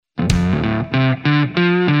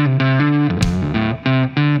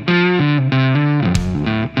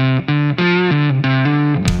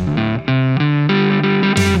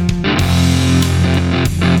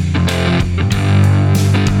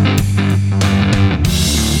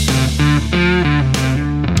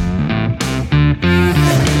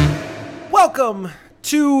Welcome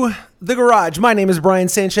to The Garage. My name is Brian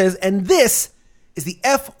Sanchez, and this is the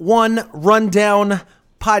F1 Rundown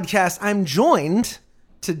podcast. I'm joined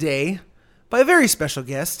today by a very special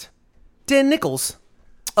guest, Dan Nichols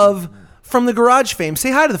of From the Garage fame.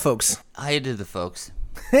 Say hi to the folks. Hi to the folks.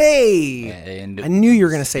 Hey! And I knew you were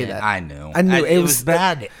going to say that. I knew. It was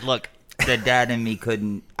bad. Look, the dad and me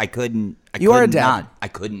couldn't. You are a dad. I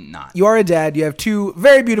couldn't not. You are a dad. You have two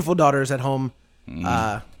very beautiful daughters at home.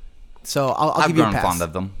 So I'll give you a pass. I've grown fond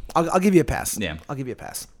of them. I'll give you a pass. Yeah. I'll give you a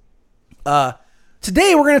pass.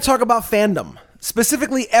 Today we're going to talk about fandom,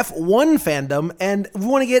 specifically F1 fandom, and we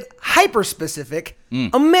want to get hyper specific,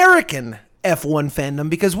 American F1 fandom,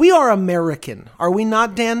 because we are American. Are we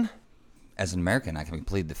not, Dan? As an American, I can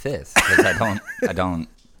plead the fifth because I don't.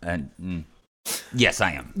 Yes,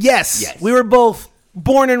 I am. Yes. We were both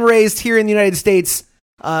born and raised here in the United States.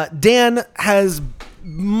 Dan has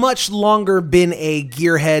much longer been a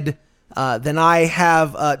gearhead than I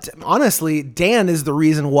have. Honestly, Dan is the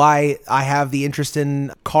reason why I have the interest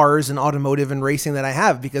in cars and automotive and racing that I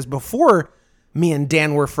have, because before me and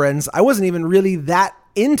Dan were friends, I wasn't even really that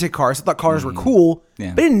into cars. I thought cars were cool, but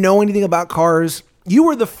I didn't know anything about cars. You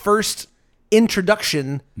were the first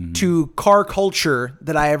introduction to car culture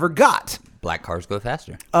that I ever got. Black cars go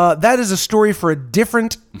faster. That is a story for a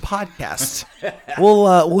different podcast.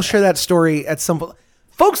 We'll share that story at some point.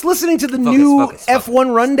 Folks listening to the new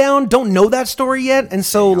F1 rundown don't know that story yet, and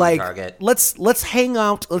so let's hang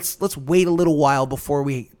out. Let's wait a little while before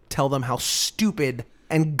we tell them how stupid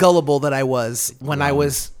and gullible that I was when I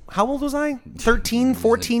was. How old was I? 13,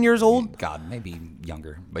 14 years old? God, maybe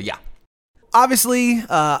younger, but yeah. Obviously,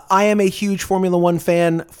 I am a huge Formula One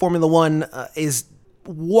fan. Formula One is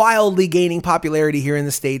wildly gaining popularity here in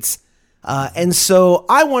the States. And so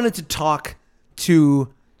I wanted to talk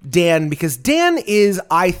to Dan because Dan is,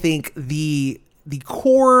 I think, the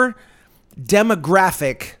core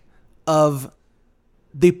demographic of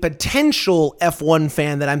the potential F1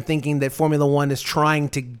 fan that I'm thinking that Formula One is trying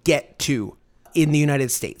to get to in the United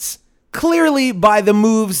States. Clearly, by the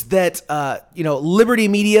moves that Liberty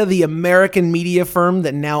Media, the American media firm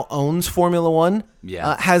that now owns Formula One,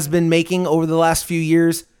 has been making over the last few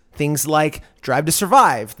years, things like Drive to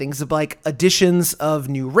Survive, things like additions of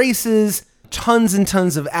new races, tons and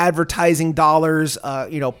tons of advertising dollars,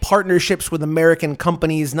 partnerships with American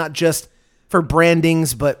companies, not just for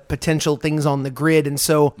brandings, but potential things on the grid. And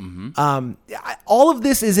so all of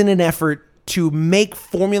this is in an effort to make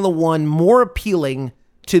Formula One more appealing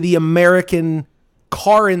to the American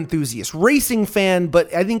car enthusiast, racing fan,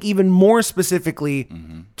 but I think even more specifically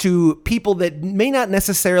to people that may not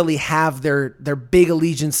necessarily have their big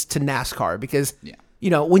allegiance to NASCAR. Because,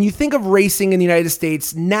 when you think of racing in the United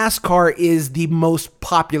States, NASCAR is the most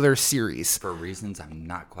popular series. For reasons I'm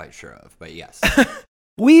not quite sure of, but yes.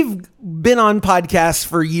 We've been on podcasts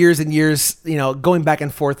for years and years, going back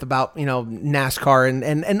and forth about, NASCAR.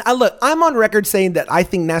 And I'm on record saying that I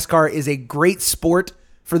think NASCAR is a great sport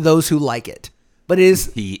for those who like it. But it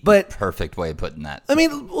is perfect way of putting that. I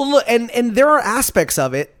mean, look, and there are aspects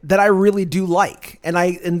of it that I really do like.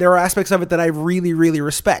 And there are aspects of it that I really, really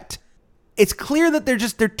respect. It's clear that they're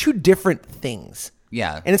two different things.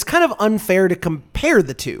 Yeah. And it's kind of unfair to compare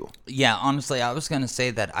the two. Yeah, honestly, I was going to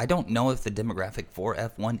say that I don't know if the demographic for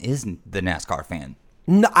F1 is the NASCAR fan.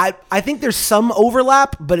 No, I think there's some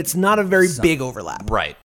overlap, but it's not a very big overlap.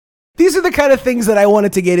 Right. These are the kind of things that I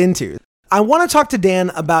wanted to get into. I want to talk to Dan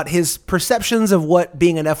about his perceptions of what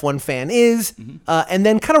being an F1 fan is, and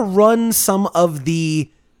then kind of run some of the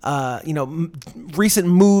recent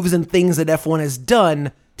moves and things that F1 has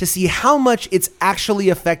done to see how much it's actually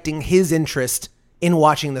affecting his interest in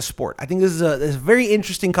watching the sport. I think this is a very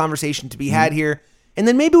interesting conversation to be had here. And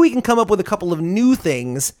then maybe we can come up with a couple of new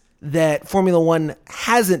things that Formula One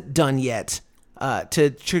hasn't done yet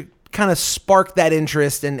to kind of spark that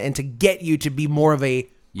interest and to get you to be more of a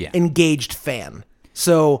engaged fan.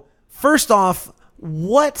 So first off,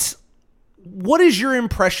 what is your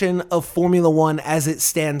impression of Formula One as it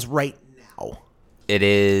stands right now? It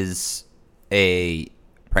is a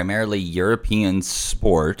primarily European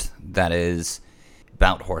sport that is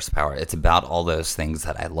about horsepower. It's about all those things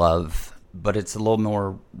that I love, but it's a little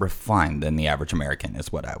more refined than the average American is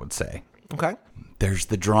what I would say. Okay. There's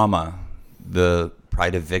the drama, the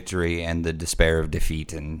pride of victory, and the despair of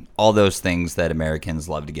defeat, and all those things that Americans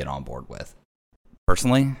love to get on board with.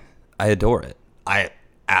 Personally, I adore it. I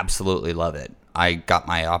absolutely love it. I got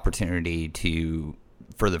my opportunity to,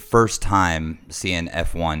 for the first time, see an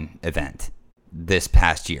F1 event this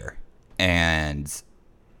past year, and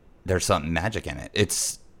there's something magic in it.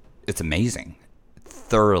 It's amazing.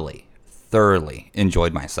 Thoroughly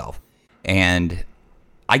enjoyed myself. And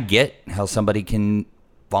I get how somebody can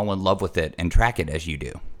fall in love with it and track it as you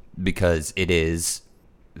do, because it is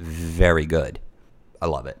very good. I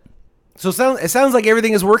love it. So it sounds like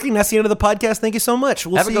everything is working. That's the end of the podcast. Thank you so much.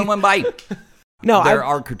 We'll Have see. a good one. Bye. No, there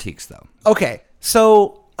are critiques, though. Okay.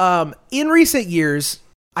 So in recent years,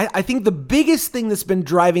 I think the biggest thing that's been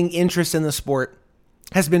driving interest in the sport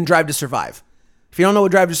has been Drive to Survive. If you don't know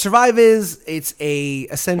what Drive to Survive is, it's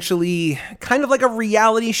essentially kind of like a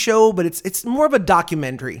reality show, but it's more of a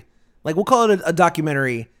documentary. Like, we'll call it a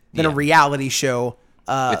documentary than a reality show.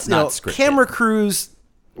 It's not scripted. Camera crews,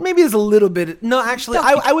 maybe there's a little bit. No, actually,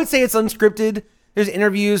 I would say it's unscripted. There's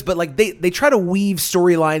interviews, but like they try to weave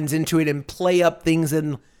storylines into it and play up things,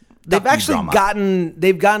 and they've actually gotten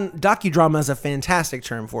docudrama is a fantastic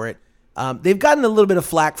term for it. They've gotten a little bit of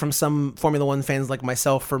flack from some Formula One fans like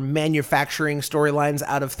myself for manufacturing storylines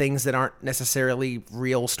out of things that aren't necessarily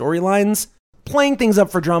real storylines. Playing things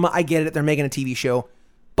up for drama, I get it. They're making a TV show.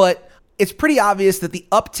 But it's pretty obvious that the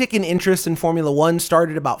uptick in interest in Formula One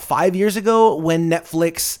started about 5 years ago when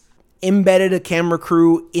Netflix embedded a camera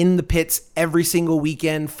crew in the pits every single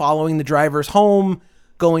weekend, following the drivers home,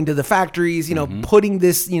 going to the factories, putting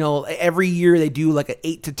this, every year they do like an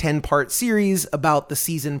 8 to 10 part series about the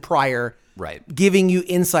season prior, right? Giving you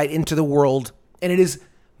insight into the world. And it is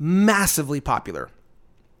massively popular.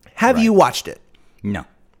 Have you watched it? No.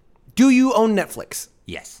 Do you own Netflix?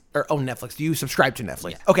 Yes. Or own Netflix? Do you subscribe to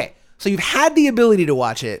Netflix? Yeah. Okay. So you've had the ability to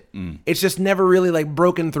watch it. It's just never really like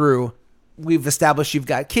broken through. We've established you've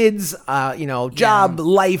got kids, job,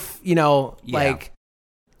 life, like.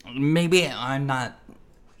 Maybe I'm not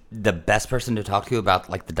the best person to talk to about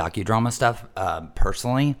like the docudrama stuff.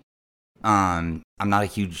 Personally, I'm not a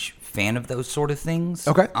huge fan of those sort of things.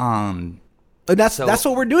 Okay. And that's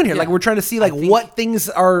what we're doing here. Yeah, like, we're trying to see like what things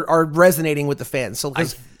are resonating with the fans. So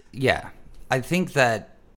I think that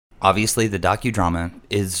obviously the docudrama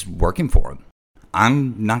is working for them.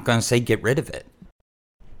 I'm not going to say get rid of it.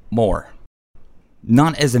 More.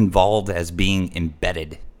 Not as involved as being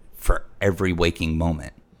embedded for every waking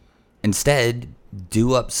moment. Instead,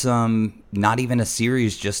 do up some, not even a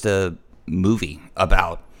series, just a movie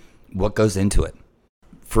about what goes into it.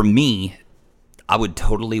 For me, I would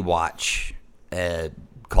totally watch,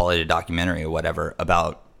 call it a documentary or whatever,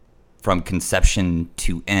 about from conception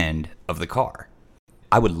to end of the car.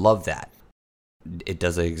 I would love that.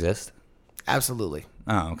 Does it exist? Absolutely.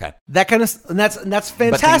 Oh, okay. That kind of, and that's fantastic.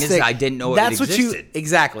 But the thing is, I didn't know it existed.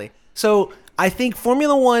 Exactly. So I think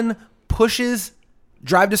Formula One pushes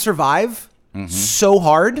Drive to Survive so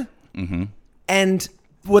hard, and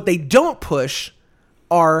what they don't push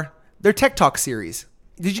are their Tech Talk series.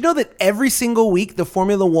 Did you know that every single week the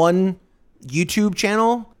Formula One YouTube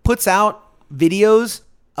channel puts out videos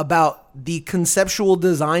about the conceptual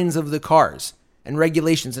designs of the cars and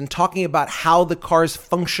regulations, and talking about how the cars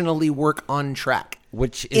functionally work on track?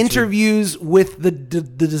 Which is interviews with the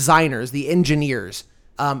designers, the engineers,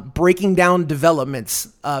 breaking down developments,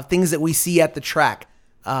 things that we see at the track,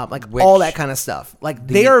 all that kind of stuff. Like,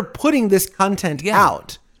 they are putting this content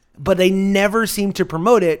out, but they never seem to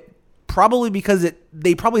promote it, probably because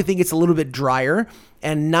they probably think it's a little bit drier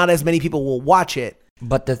and not as many people will watch it.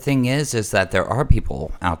 But the thing is that there are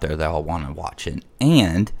people out there that will want to watch it,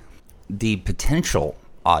 and the potential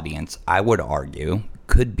audience, I would argue,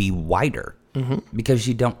 could be wider. Because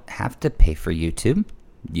you don't have to pay for YouTube.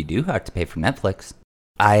 You do have to pay for Netflix.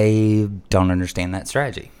 I don't understand that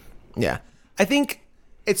strategy. Yeah. I think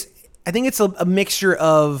it's a mixture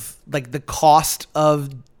of like the cost of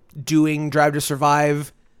doing Drive to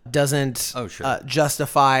Survive doesn't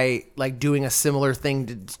justify like doing a similar thing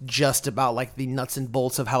to just about like the nuts and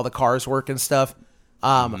bolts of how the cars work and stuff.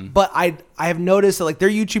 But I have noticed that like their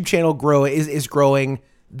YouTube channel is growing.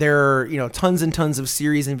 There are, tons and tons of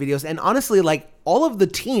series and videos. And honestly, like, all of the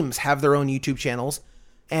teams have their own YouTube channels.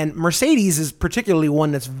 And Mercedes is particularly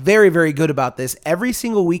one that's very, very good about this. Every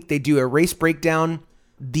single week they do a race breakdown.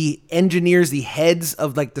 The engineers, the heads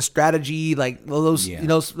of like the strategy, like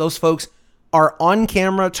those folks are on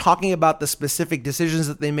camera talking about the specific decisions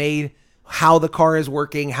that they made, how the car is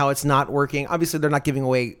working, how it's not working. Obviously, they're not giving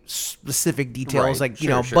away specific details,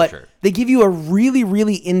 but they give you a really,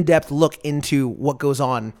 really in-depth look into what goes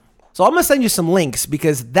on. So I'm going to send you some links,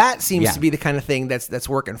 because that seems to be the kind of thing that's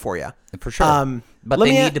working for you. For sure. But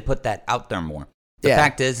they need to put that out there more. The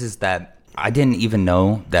fact is that I didn't even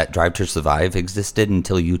know that Drive to Survive existed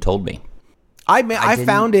until you told me. I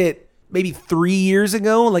found it maybe 3 years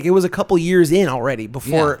ago. Like, it was a couple years in already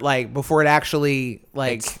before it actually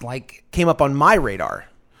came up on my radar.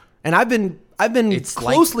 And I've been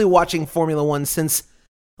closely watching Formula One since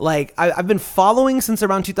I've been following since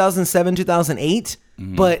around 2007, 2008.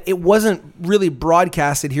 but it wasn't really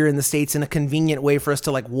broadcasted here in the States in a convenient way for us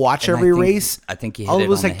to like watch every race. I think you hit it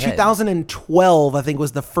was on like the head. 2012, I think,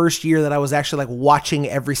 was the first year that I was actually like watching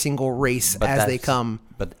every single race as they come.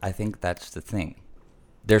 But I think that's the thing.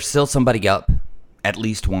 There's still somebody up, at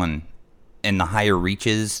least one, in the higher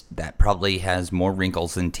reaches that probably has more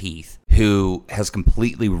wrinkles than teeth, who has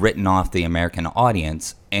completely written off the American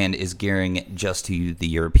audience and is gearing it just to the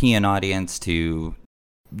European audience, to,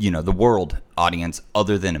 the world audience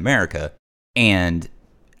other than America. And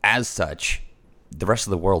as such, the rest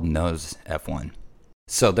of the world knows F1.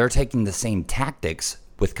 So they're taking the same tactics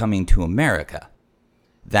with coming to America,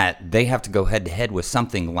 that they have to go head to head with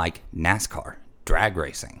something like NASCAR, drag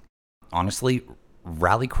racing. Honestly,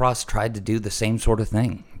 Rallycross tried to do the same sort of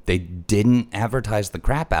thing. They didn't advertise the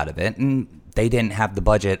crap out of it, and they didn't have the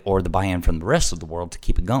budget or the buy-in from the rest of the world to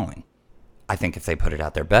keep it going. I think if they put it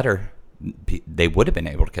out there better, they would have been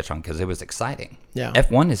able to catch on because it was exciting. Yeah.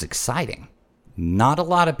 F1 is exciting. Not a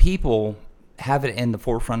lot of people have it in the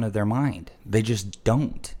forefront of their mind. They just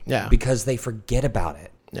don't. Yeah. Because they forget about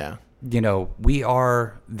it. Yeah. We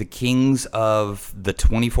are the kings of the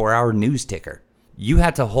 24-hour news ticker. You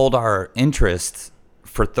had to hold our interest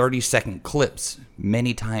for 30-second clips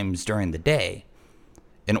many times during the day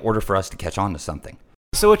in order for us to catch on to something.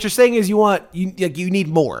 So what you're saying is you need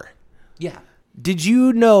more. Yeah. Did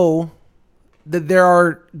you know that there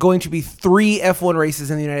are going to be 3 F1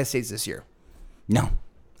 races in the United States this year? No.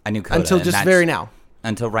 I knew COTA. Until just very now.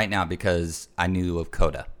 Until right now, because I knew of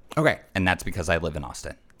COTA. Okay. And that's because I live in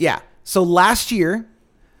Austin. Yeah. So last year,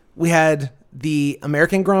 we had the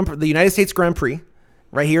the United States Grand Prix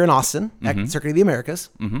right here in Austin at Circuit of the Americas.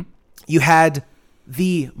 Mm-hmm. You had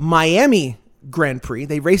the Miami Grand Prix.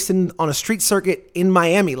 They raced on a street circuit in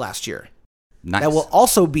Miami last year. Nice. That will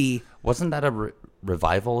also be... Wasn't that a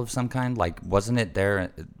revival of some kind? Like, wasn't it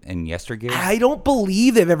there in yesteryear? I don't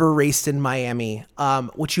believe they've ever raced in Miami.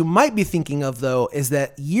 What you might be thinking of, though, is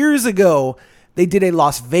that years ago, they did a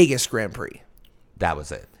Las Vegas Grand Prix. That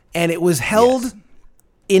was it. And it was held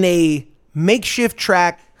in a makeshift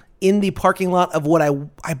track in the parking lot of what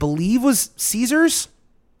I believe was Caesar's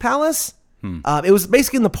Palace. It was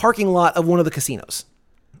basically in the parking lot of one of the casinos.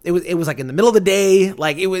 It was like in the middle of the day.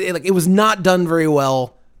 Like it was not done very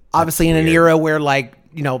well. Obviously, in an era where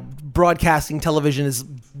broadcasting television is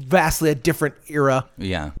vastly a different era.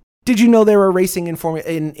 Yeah. Did you know they were racing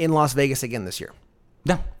in Las Vegas again this year?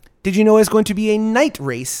 No. Did you know it's going to be a night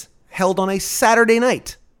race held on a Saturday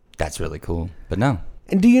night? That's really cool. But no.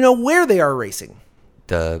 And do you know where they are racing?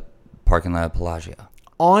 The parking lot of Bellagio.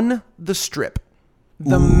 On the Strip.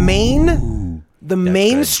 The main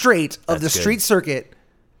good. straight of That's the good. street circuit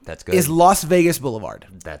That's good. is Las Vegas Boulevard.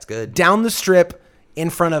 That's good. Down the Strip in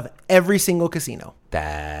front of every single casino.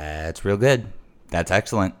 That's real good. That's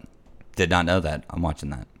excellent. Did not know that. I'm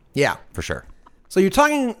watching that. Yeah. For sure. So you're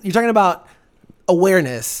talking about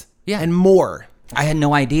awareness and more. I had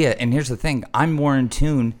no idea. And here's the thing. I'm more in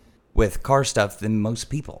tune with car stuff than most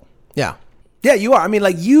people. Yeah. Yeah, you are. I mean,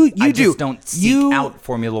 like you I do. just don't seek out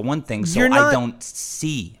Formula One things, so I don't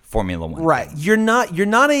see Formula One. Right. things. You're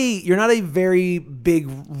not a very big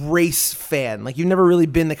race fan. Like you've never really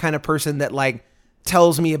been the kind of person that like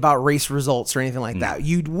tells me about race results or anything like that.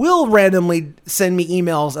 You will randomly send me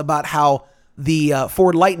emails about how the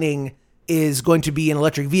Ford Lightning is going to be an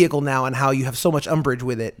electric vehicle now and how you have so much umbrage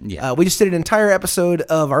with it. Yeah. We just did an entire episode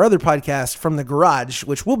of our other podcast, From the Garage,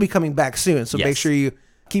 which will be coming back soon. So make sure you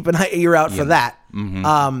keep an ear out for that.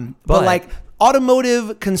 Mm-hmm. But like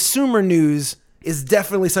automotive consumer news is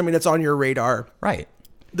definitely something that's on your radar. Right.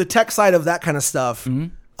 The tech side of that kind of stuff.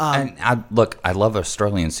 And I love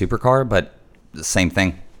Australian supercar, but the same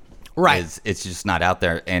thing. Right. It's just not out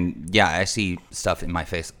there. And yeah, I see stuff in my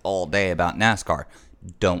face all day about NASCAR.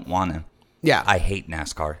 Don't want to. Yeah. I hate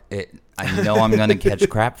NASCAR. I know I'm going to catch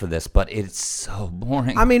crap for this, but it's so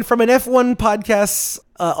boring. I mean, from an F1 podcast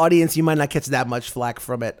audience, you might not catch that much flack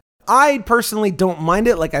from it. I personally don't mind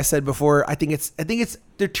it. Like I said before, I think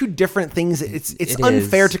they're two different things. It's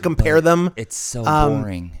unfair to compare them. It's so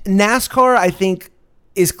boring. NASCAR, I think,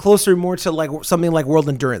 is closer more to like something like World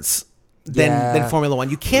Endurance than Formula One.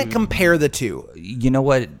 You can't compare the two. You know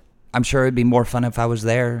what? I'm sure it'd be more fun if I was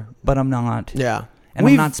there, but I'm not. Yeah. And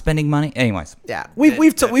I'm not spending money. Anyways. Yeah.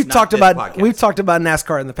 We've talked about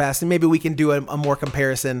NASCAR in the past, and maybe we can do a more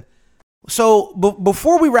comparison. So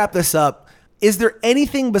before we wrap this up, is there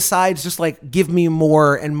anything besides just like give me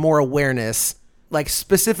more and more awareness, like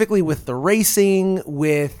specifically with the racing,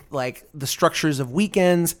 with like the structures of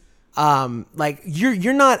weekends? Like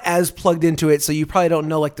you're not as plugged into it, so you probably don't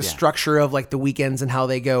know like the structure of like the weekends and how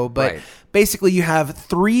they go. But basically, you have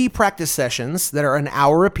 3 practice sessions that are an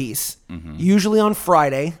hour apiece. Usually on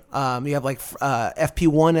Friday, you have like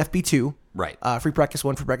FP1, FP2, free practice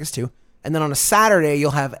 1, free practice 2, and then on a Saturday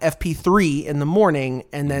you'll have FP3 in the morning,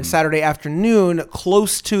 and then Saturday afternoon,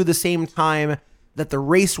 close to the same time that the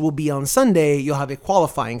race will be on Sunday, you'll have a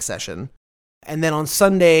qualifying session. And then on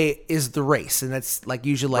Sunday is the race, and that's like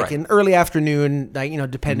usually like in early afternoon,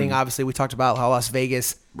 like, depending. Obviously, we talked about how Las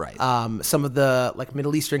Vegas, some of the like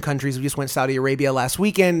Middle Eastern countries. We just went to Saudi Arabia last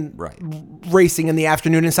weekend. Racing in the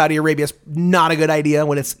afternoon in Saudi Arabia is not a good idea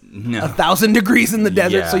when it's 1,000 degrees in the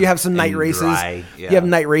desert. So you have some night races. You have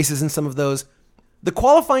night races in some of those. The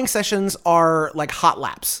qualifying sessions are like hot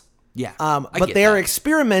laps. But they are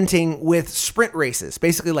experimenting with sprint races,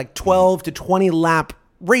 basically like 12 to 20 lap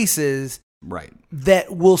races.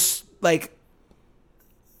 That will like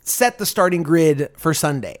set the starting grid for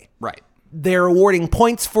Sunday. They're awarding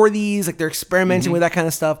points for these, like they're experimenting with that kind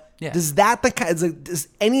of stuff. Does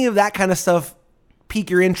any of that kind of stuff pique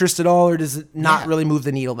your interest at all, or does it not really move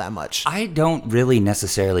the needle that much? I don't really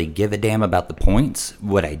necessarily give a damn about the points.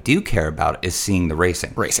 What I do care about is seeing the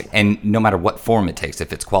racing. And no matter what form it takes,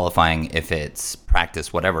 if it's qualifying, if it's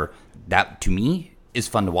practice, whatever, that to me is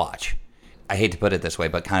fun to watch. I hate to put it this way,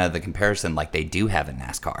 but kind of the comparison like they do have in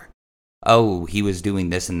NASCAR. Oh, he was doing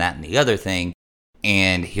this and that and the other thing,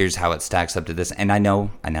 and here's how it stacks up to this. And I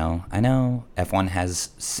know, F1 has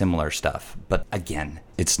similar stuff, but again,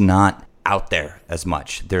 it's not out there as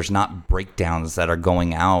much. There's not breakdowns that are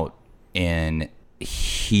going out in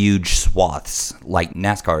huge swaths like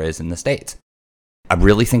NASCAR is in the States. I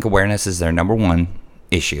really think awareness is their number one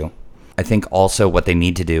issue. I think also what they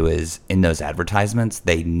need to do is in those advertisements,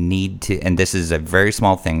 they need to, and this is a very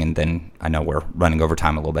small thing, and then I know we're running over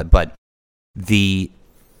time a little bit, but the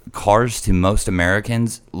cars to most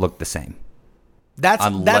Americans look the same.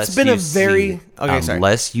 That's been a very...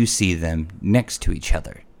 Unless you see them next to each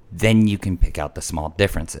other, then you can pick out the small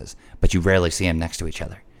differences, but you rarely see them next to each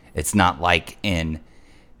other. It's not like in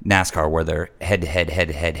NASCAR where they're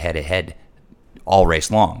head-to-head all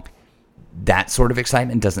race long. That sort of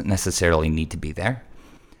excitement doesn't necessarily need to be there,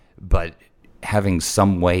 but having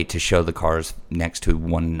some way to show the cars next to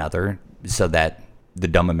one another so that the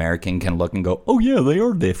dumb American can look and go, oh yeah, they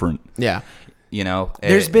are different. That's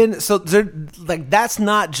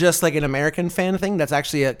not just like an American fan thing. That's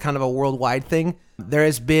actually a kind of a worldwide thing. There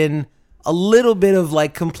has been a little bit of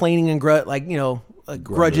like complaining and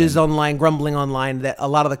grudges online, grumbling online that a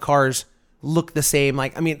lot of the cars look the same.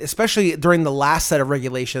 Like, I mean, especially during the last set of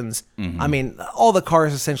regulations, I mean, all the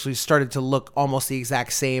cars essentially started to look almost the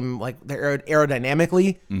exact same, like they're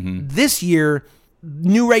aerodynamically. This year,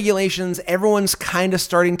 new regulations, everyone's kind of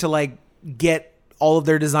starting to like get all of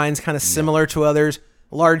their designs kind of similar to others.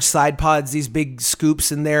 Large side pods, these big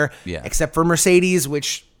scoops in there, except for Mercedes,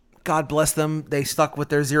 which, God bless them, they stuck with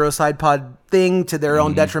their zero side pod thing to their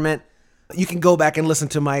own detriment. You can go back and listen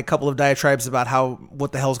to my couple of diatribes about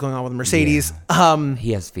what the hell's going on with Mercedes.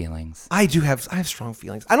 He has feelings. I have strong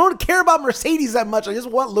feelings. I don't care about Mercedes that much. I just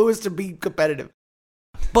want Lewis to be competitive.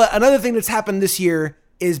 But another thing that's happened this year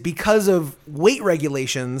is because of weight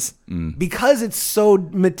regulations, because it's so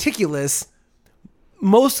meticulous,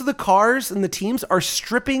 most of the cars and the teams are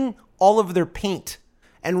stripping all of their paint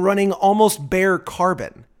and running almost bare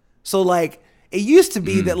carbon. So like, it used to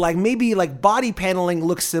be that like maybe like body paneling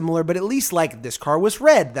looks similar, but at least like this car was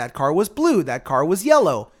red, that car was blue, that car was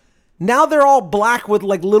yellow. Now they're all black with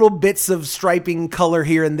like little bits of striping color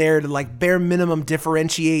here and there to like bare minimum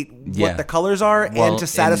differentiate what the colors are and to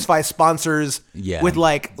satisfy sponsors with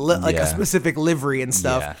like a specific livery and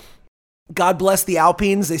stuff. God bless the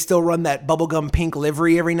Alpines. They still run that bubblegum pink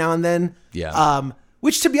livery every now and then.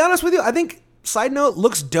 Which, to be honest with you, I think, side note,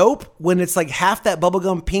 looks dope when it's like half that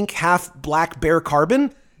bubblegum pink, half black bare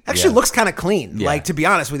carbon. Actually looks kind of clean. Like, to be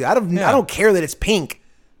honest with you, I don't care that it's pink.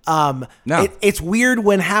 It's weird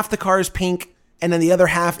when half the car is pink and then the other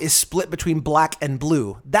half is split between black and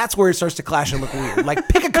blue. That's where it starts to clash and look weird. Like,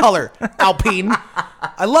 pick a color, Alpine.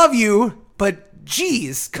 I love you, but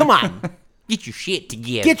geez, come on. Get your shit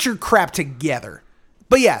together. Get your crap together.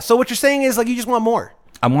 But yeah, so what you're saying is like you just want more.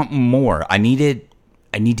 I want more. I need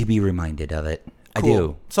to be reminded of it.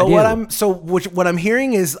 Cool. I do. What I'm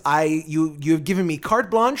hearing is you've given me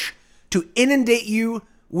carte blanche to inundate you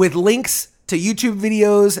with links to YouTube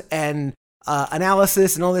videos and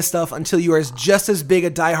analysis and all this stuff until you are just as big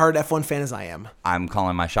a diehard F1 fan as I am. I'm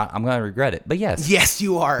calling my shot. I'm going to regret it, but yes. Yes,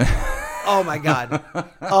 you are. Oh my God.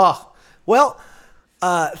 Oh, well,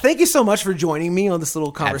 thank you so much for joining me on this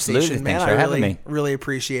little conversation, Absolutely. man. Thanks for having me. Really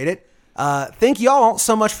appreciate it. Thank you all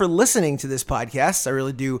so much for listening to this podcast. I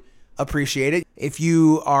really do appreciate it. If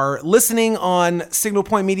you are listening on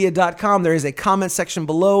signalpointmedia.com, there is a comment section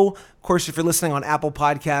below. Of course, if you're listening on Apple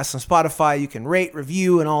Podcasts and Spotify, you can rate,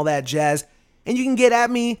 review, and all that jazz. And you can get at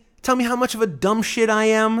me. Tell me how much of a dumb shit I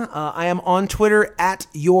am. I am on Twitter at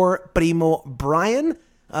YourPrimoBrian.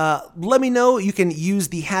 Let me know. You can use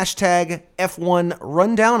the hashtag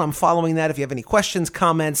F1Rundown. I'm following that if you have any questions,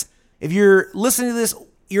 comments. If you're listening to this,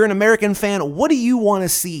 you're an American fan, what do you want to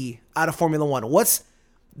see out of Formula One? What's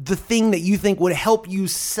the thing that you think would help you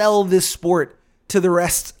sell this sport to the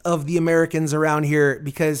rest of the Americans around here?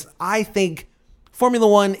 Because I think Formula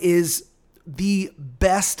One is the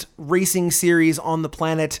best racing series on the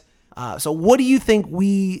planet. So what do you think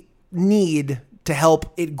we need to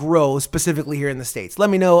help it grow specifically here in the States? Let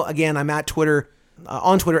me know. Again, I'm at Twitter,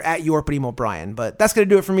 on Twitter at YourPrimoBrian. But that's going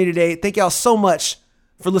to do it for me today. Thank y'all so much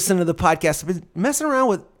for listening to the podcast. I've been messing around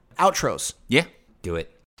with outros. Yeah, do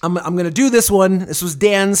it. I'm going to do this one. This was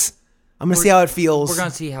Dan's. I'm going to see how it feels. We're going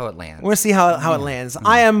to see how it lands. We're going to see how it lands.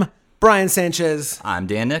 I am Brian Sanchez. I'm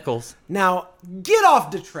Dan Nichols. Now, get off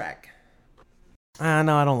the track.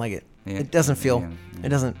 No, I don't like it. Yeah. It doesn't feel. Yeah. It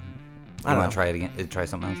doesn't. I don't know. Want to try it again? Try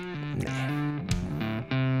something else? Nah.